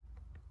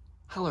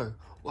Hello,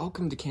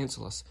 welcome to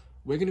Cancel Us.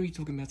 We're going to be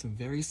talking about some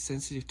very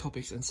sensitive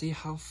topics and see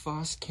how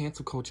fast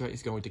cancel culture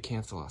is going to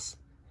cancel us.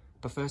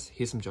 But first,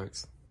 here's some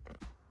jokes.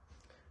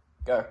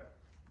 Go.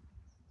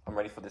 I'm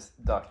ready for this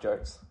dark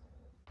jokes.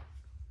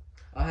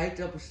 I hate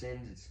double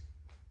standards.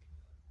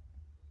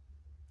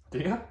 Do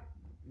you?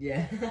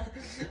 Yeah.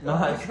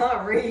 Nice. I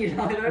can't read.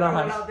 I don't know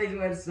Nice. what these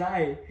words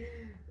say.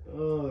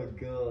 Oh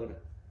god.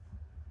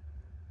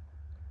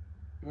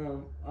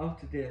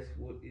 After death,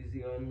 what is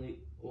the only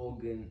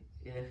organ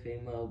in a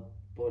female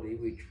body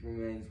which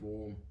remains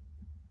warm?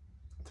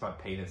 It's my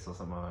penis or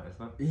something like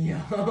that, isn't it?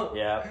 Yeah.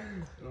 Yeah.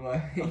 My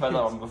I've heard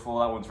that one before.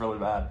 That one's really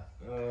bad.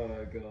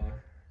 Oh god.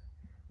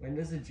 When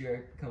does a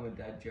joke become a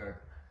dad joke?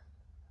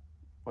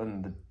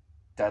 When the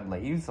dad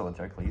leaves or the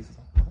joke leaves or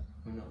something.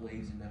 When it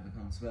leaves and never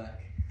comes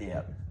back.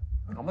 Yeah.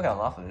 I'm not gonna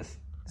laugh at this.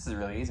 This is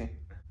really easy.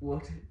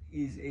 What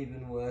is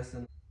even worse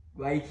than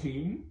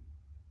waking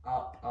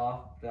up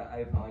after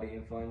a party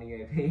and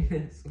finding a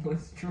penis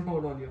was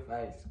drawn on your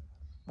face?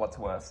 What's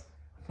worse?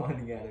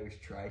 Finding out it was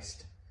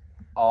traced.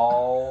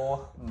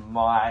 Oh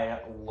my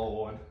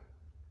lord.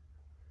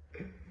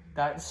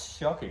 That's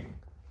shocking.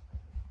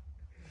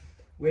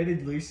 Where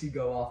did Lucy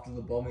go after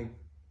the bombing?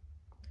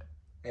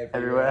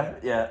 Everywhere?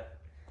 Yeah.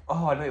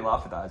 Oh, I nearly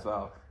laughed at that as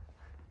well.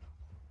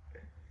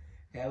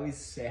 How is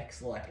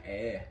sex like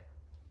air?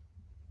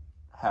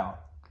 How?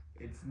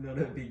 It's not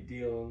a big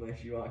deal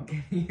unless you aren't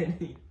getting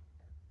any.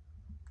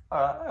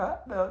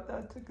 Alright. No,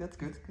 that's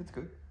good. That's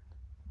good.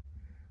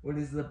 What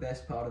is the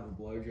best part of a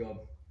blowjob?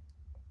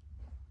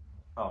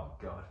 Oh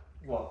god.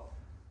 What?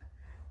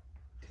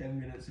 10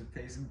 minutes of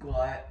peace and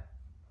quiet.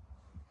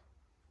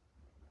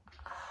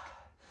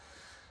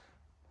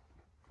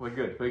 We're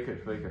good.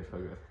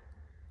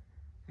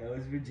 How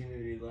is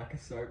virginity like a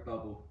soap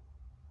bubble?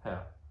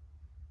 How?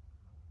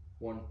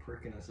 One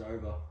pricking us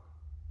over.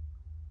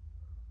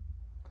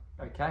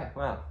 Okay,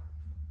 well.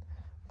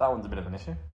 That one's a bit of an issue.